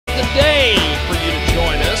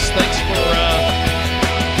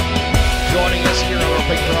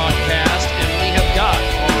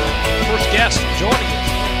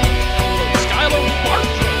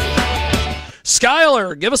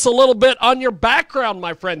Skylar, give us a little bit on your background,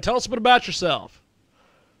 my friend. Tell us a bit about yourself.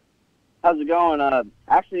 How's it going?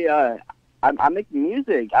 Actually, I make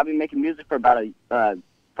music. I've been making music for about 5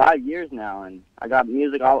 years now, and I got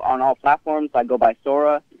music on all platforms. I go by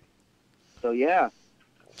Sora. So, yeah,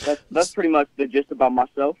 that's pretty much the gist about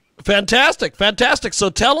myself. Fantastic, fantastic. So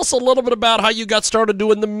tell us a little bit about how you got started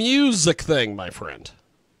doing the music thing, my friend.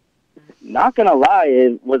 Not going to lie,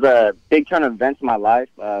 it was a big turn of events in my life.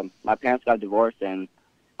 My parents got divorced, and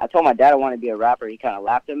I told my dad I wanted to be a rapper. He kind of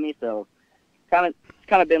laughed at me, so it's kind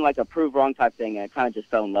of been like a prove wrong type thing, and I kind of just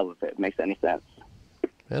fell in love with it, if it makes any sense.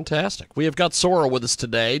 Fantastic. We have got Sora with us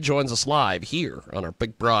today, joins us live here on our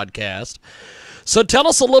big broadcast. So tell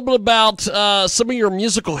us a little bit about some of your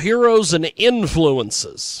musical heroes and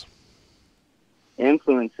influences.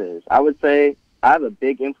 Influences. I would say I have a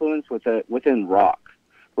big influence within rock.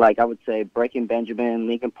 Like, I would say Breaking Benjamin,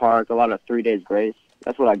 Linkin Park, a lot of 3 Days Grace.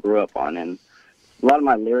 That's what I grew up on, and a lot of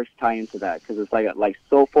my lyrics tie into that because it's like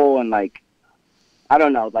soulful and like, I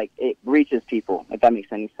don't know, like it reaches people, if that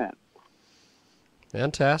makes any sense.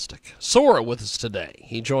 Fantastic. Sora with us today.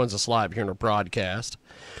 He joins us live here in our broadcast.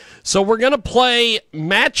 So we're going to play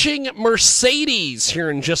Matching Mercedes here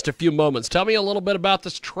in just a few moments. Tell me a little bit about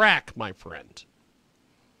this track, my friend.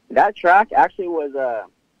 That track actually was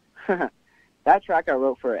that track I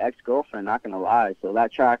wrote for an ex-girlfriend, not going to lie. So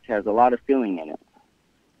that track has a lot of feeling in it.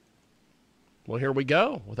 Well, here we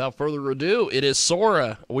go. Without further ado, it is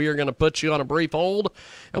Sora. We are going to put you on a brief hold,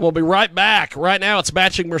 and we'll be right back. Right now, it's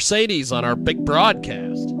Matching Mercedes on our big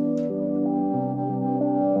broadcast.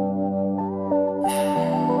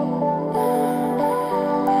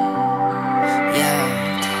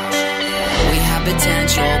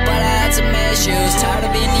 Potential, but I had some issues. Tired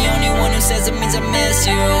of being the only one who says it means I miss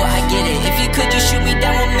you. I get it, if you could just shoot me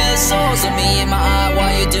down with missiles. Look me in my eye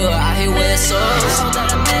while you do it, I hear whistles. So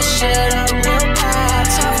that I mess shit up real bad.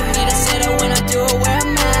 It's hard for me to say that when I do it, wear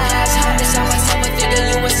a mask. Hard to sell myself and figure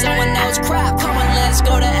you were someone else. Crap, come on, let's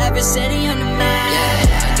go to every city on the map.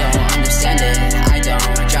 Yeah, I don't understand it, I don't.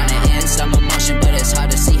 Drowning in some emotion, but it's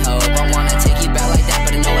hard to see hope. I wanna take you back like that,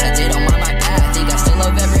 but I know what I did on my path. Think I still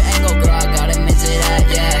love every angle, girl, I gotta admit to that,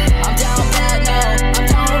 yeah. I'm down bad, no, I'm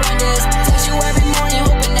down horrendous. Text you every morning,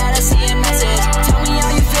 hoping that I see a message. Tell me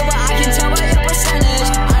how you feel, but I can tell by your percentage.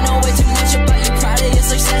 I know way too much about you, proud of your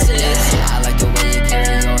successes. Yeah, I like the way you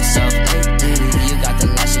carry yourself lately. You got the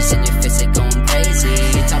lashes and your face are going crazy.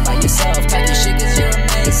 You talk about yourself, talking shit cause you're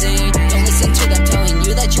amazing. Don't listen to them telling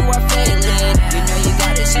you that you are failing. You know you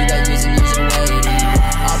got it, so you got years and years of waiting.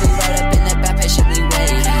 I'll be right up in that back patiently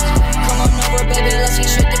waiting. Come on over, baby, let's get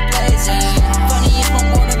straight to blazing. Funny if I'm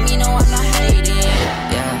more than me, no, I'm not hating.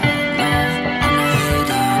 Yeah, no, I'm not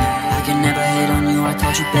hating. I can never hate on you, I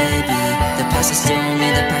told you, baby. The past is still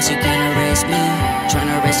me, the past you can't erase me.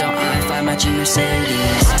 Tryna erase all I5 matching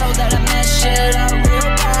Mercedes. I know that I mess shit up real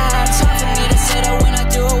bad. It's hard for me to say that when I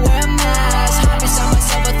do it, wear a mask. Hide beside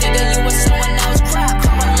myself, I think that you were someone else. Crap,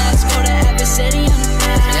 come on, let's go to every city on the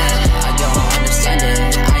map. Yeah, I don't understand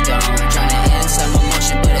it, I don't. Tryna end some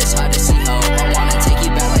emotion, but it's hard to see hope. I wanna take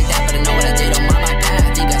you back like that, but I know what I did on my path.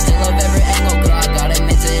 Think I still love every angle, girl, I gotta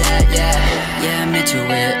admit to that, yeah. Yeah, I'm into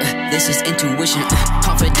it, this is intuition.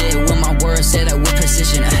 Confident with my words, say that with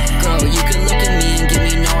precision. Girl, you can look at me and give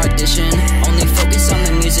me no audition. Only focus on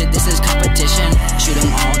the music, this is competition. Shoot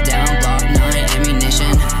them all down, Glock 9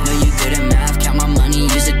 ammunition. Know you good at math, count my money,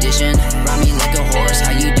 use addition. Ride me like a horse,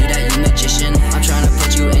 how you do that, you magician. I'm trying to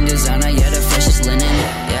put you in designer, yeah, the freshest linen.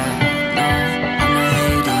 Yeah, no, I'm not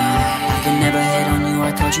hating. I can never hate on you,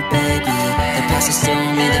 I told you, baby. The past is still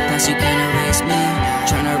me, the past you can't erase me.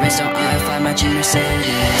 Tryna erase all I5 matching Mercedes. I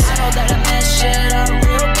know that I mess shit up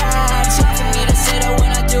real bad. It's hard for me to say that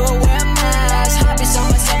when I do it, wear a mask. Hide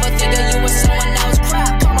beside myself, I think that you were someone else.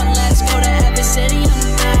 Crap, come on, let's go to every city on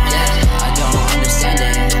the map. Yeah, I don't understand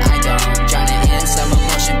it, I don't. Drowning in some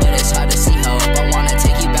emotion, but it's hard to see hope. I wanna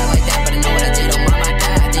take you back like that, but I know what I did on my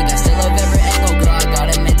path. Think I still love every angle, girl, I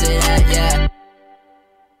gotta admit to that, yeah.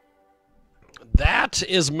 That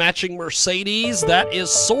is Matching Mercedes. That is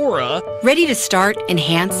Sora. Ready to start,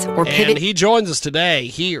 enhance, or pivot? And he joins us today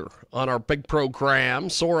here on our big program.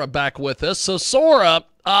 Sora back with us. So, Sora,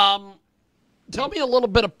 tell me a little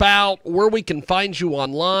bit about where we can find you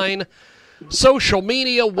online, social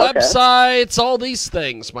media, websites, all these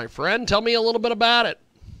things, my friend. Tell me a little bit about it.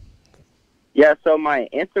 Yeah, so my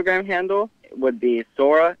Instagram handle would be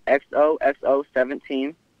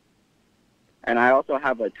SoraXOXO17. And I also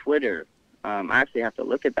have a Twitter. I actually have to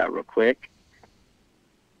look at that real quick.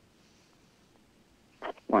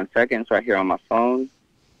 1 second, it's right here on my phone.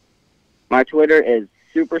 My Twitter is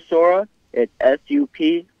Super Sora. It's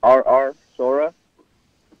SUPRR Sora.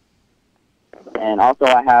 And also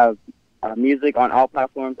I have music on all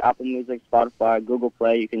platforms, Apple Music, Spotify, Google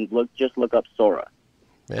Play. You can just look up Sora.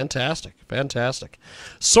 Fantastic, fantastic.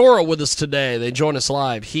 Sora with us today. They join us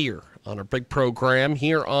live here on our big program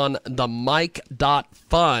here on the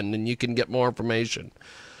mic.fun, and you can get more information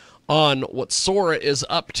on what Sora is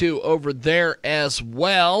up to over there as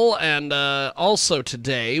well. And also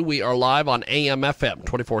today we are live on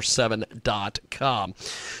AMFM247.com.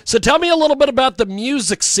 So tell me a little bit about the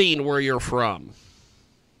music scene where you're from.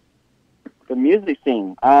 The music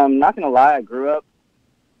scene. I'm not gonna lie, I grew up.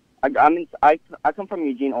 I come from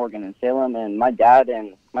Eugene, Oregon, in Salem, and my dad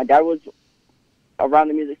was around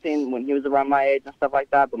the music scene when he was around my age and stuff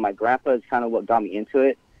like that. But my grandpa is kind of what got me into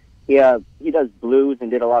it. He does blues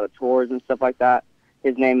and did a lot of tours and stuff like that.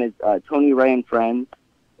 His name is Tony Ray and Friends.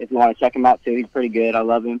 If you want to check him out too, he's pretty good. I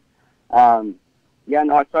love him. I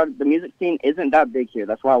started. The music scene isn't that big here.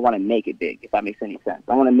 That's why I want to make it big. If that makes any sense,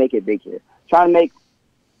 I want to make it big here. Trying to make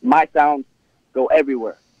my sound go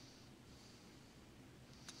everywhere.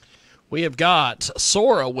 We have got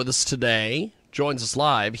Sora with us today. Joins us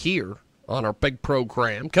live here on our big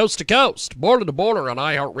program, coast to coast, border to border on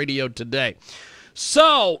iHeartRadio today.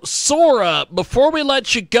 So, Sora, before we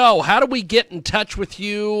let you go, how do we get in touch with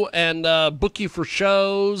you and book you for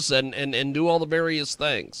shows and do all the various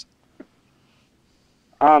things?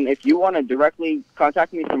 If you want to directly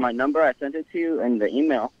contact me through my number, I sent it to you in the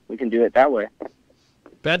email. We can do it that way.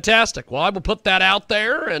 Fantastic. Well, I will put that out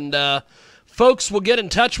there, and folks will get in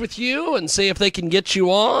touch with you and see if they can get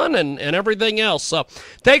you on and everything else. So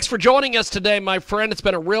thanks for joining us today, my friend. It's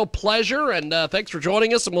been a real pleasure, and thanks for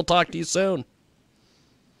joining us, and we'll talk to you soon.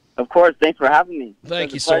 Of course. Thanks for having me.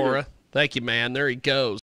 Thank you, Sora. Thank you, man. There he goes.